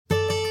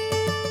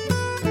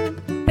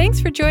Thanks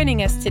for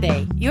joining us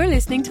today. You're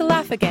listening to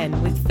Laugh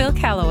Again with Phil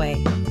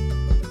Callaway.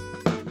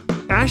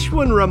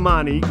 Ashwin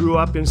Ramani grew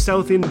up in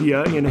South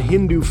India in a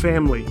Hindu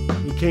family.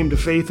 He came to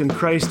faith in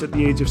Christ at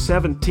the age of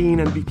 17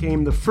 and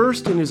became the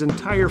first in his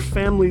entire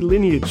family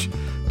lineage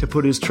to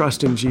put his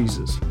trust in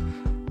Jesus.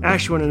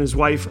 Ashwin and his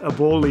wife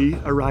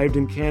Aboli arrived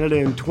in Canada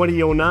in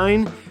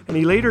 2009, and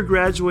he later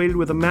graduated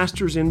with a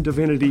master's in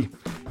divinity.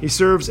 He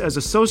serves as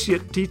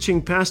associate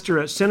teaching pastor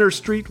at Centre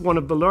Street, one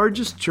of the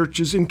largest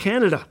churches in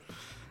Canada.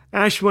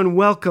 Ashwin,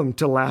 welcome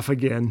to Laugh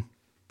Again.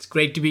 It's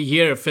great to be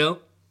here,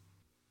 Phil.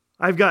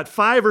 I've got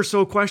 5 or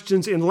so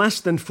questions in less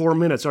than 4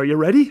 minutes. Are you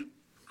ready?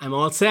 I'm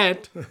all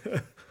set.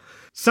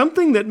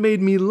 Something that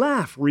made me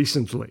laugh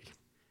recently.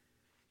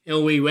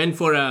 We went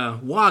for a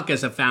walk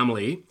as a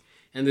family,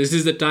 and this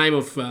is the time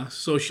of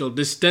social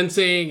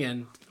distancing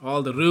and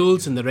all the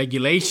rules and the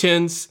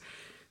regulations.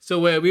 So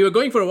we were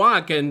going for a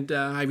walk, and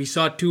we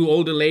saw 2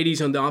 older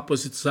ladies on the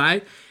opposite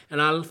side, and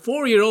our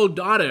 4-year-old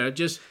daughter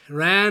just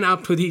ran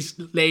up to these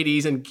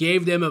ladies and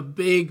gave them a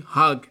big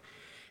hug.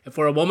 And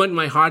for a moment,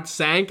 my heart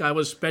sank. I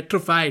was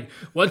petrified.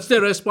 What's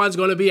the response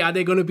going to be? Are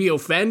they going to be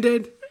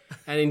offended?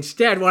 And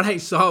instead, what I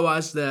saw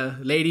was the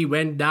lady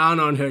went down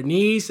on her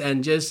knees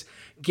and just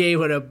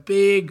gave her a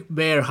big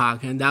bear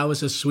hug. And that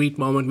was a sweet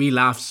moment. We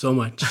laughed so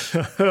much.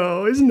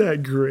 Oh, isn't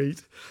that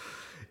great?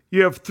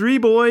 You have 3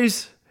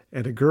 boys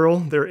and a girl.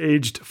 They're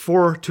aged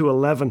 4 to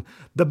 11.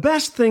 The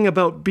best thing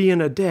about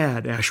being a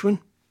dad, Ashwin?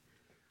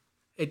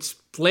 It's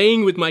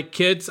playing with my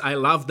kids. I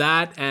love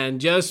that.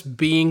 And just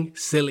being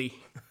silly.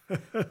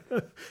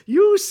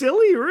 You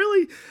silly,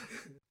 really?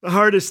 The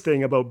hardest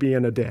thing about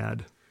being a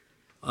dad?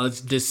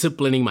 It's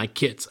disciplining my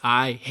kids.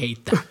 I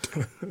hate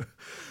that.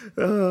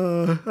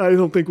 I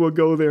don't think we'll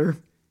go there.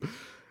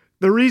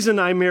 The reason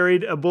I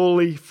married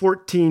Aboli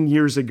 14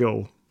 years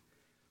ago.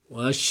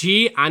 Well,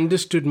 she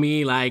understood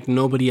me like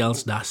nobody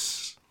else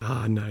does.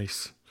 Ah,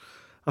 nice.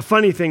 A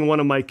funny thing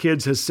one of my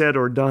kids has said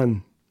or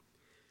done.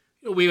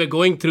 We were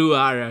going through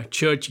our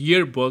church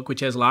yearbook, which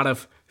has a lot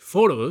of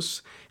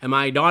photos, and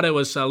my daughter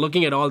was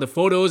looking at all the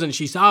photos, and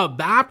she saw a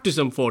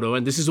baptism photo,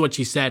 and this is what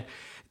she said: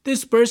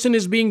 "This person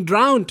is being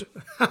drowned."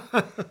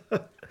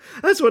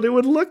 That's what it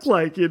would look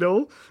like, you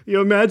know. You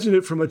imagine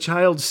it from a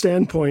child's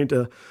standpoint.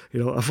 A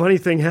funny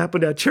thing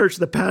happened at church.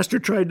 The pastor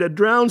tried to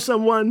drown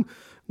someone,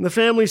 and the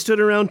family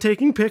stood around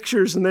taking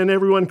pictures, and then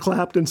everyone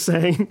clapped and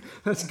sang.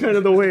 That's kind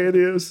of the way it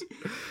is.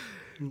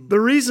 The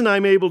reason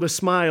I'm able to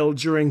smile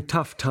during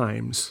tough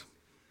times.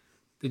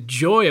 The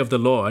joy of the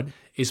Lord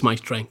is my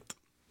strength.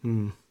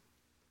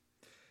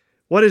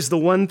 What is the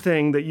one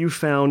thing that you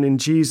found in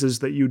Jesus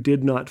that you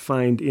did not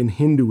find in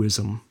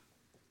Hinduism?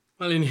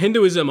 Well, in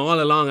Hinduism,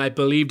 all along, I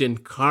believed in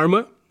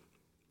karma.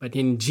 But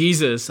in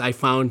Jesus, I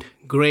found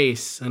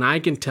grace. And I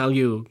can tell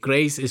you,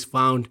 grace is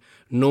found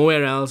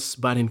nowhere else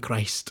but in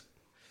Christ.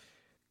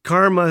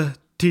 Karma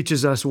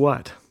teaches us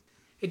what?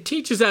 It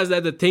teaches us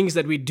that the things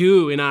that we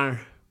do in our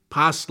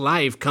past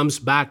life comes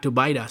back to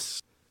bite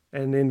us.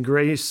 And in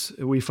grace,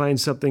 we find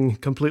something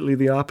completely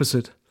the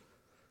opposite.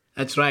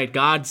 That's right,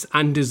 God's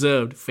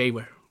undeserved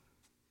favor.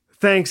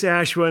 Thanks,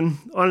 Ashwin.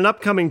 On an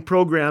upcoming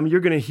program, you're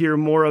going to hear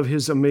more of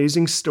his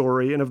amazing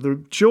story and of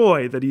the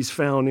joy that he's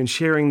found in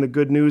sharing the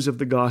good news of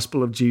the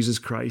gospel of Jesus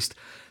Christ.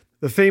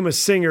 The famous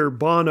singer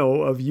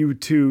Bono of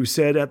U2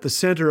 said, "At the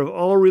center of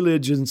all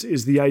religions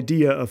is the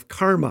idea of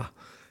karma.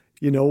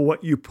 You know,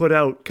 what you put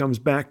out comes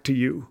back to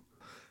you."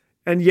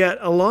 And yet,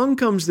 along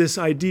comes this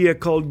idea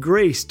called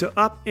grace to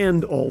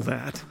upend all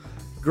that.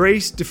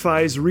 Grace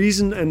defies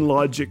reason and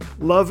logic.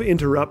 Love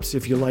interrupts,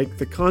 if you like,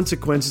 the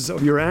consequences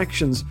of your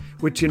actions,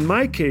 which in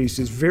my case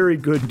is very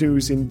good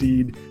news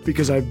indeed,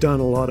 because I've done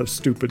a lot of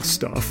stupid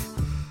stuff.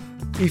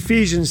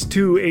 Ephesians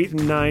 2:8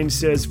 and 9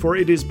 says, "For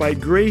it is by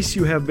grace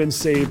you have been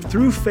saved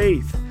through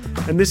faith,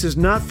 and this is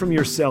not from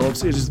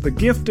yourselves, it is the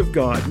gift of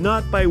God,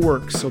 not by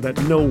works, so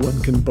that no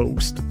one can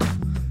boast."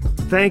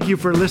 Thank you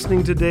for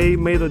listening today.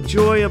 May the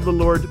joy of the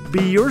Lord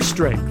be your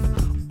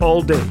strength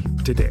all day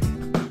today.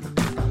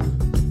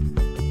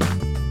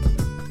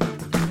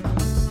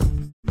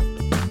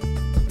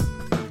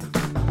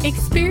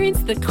 Experience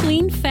the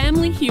clean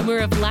family humor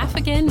of Laugh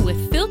Again with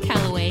Phil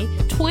Callaway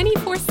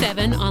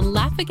 24/7 on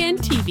Laugh Again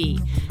TV.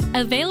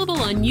 Available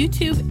on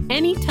YouTube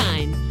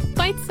anytime.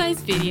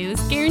 Bite-sized videos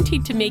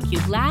guaranteed to make you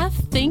laugh,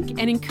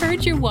 think, and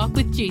encourage your walk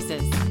with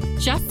Jesus.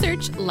 Just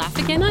search Laugh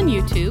Again on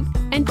YouTube.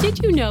 And did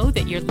you know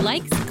that your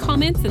likes,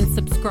 comments, and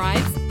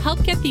subscribes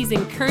help get these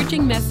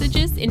encouraging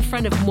messages in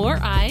front of more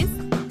eyes?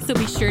 So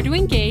be sure to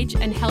engage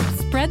and help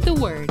spread the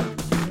word.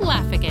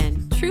 Laugh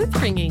Again. Truth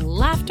bringing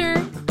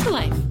laughter to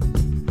life.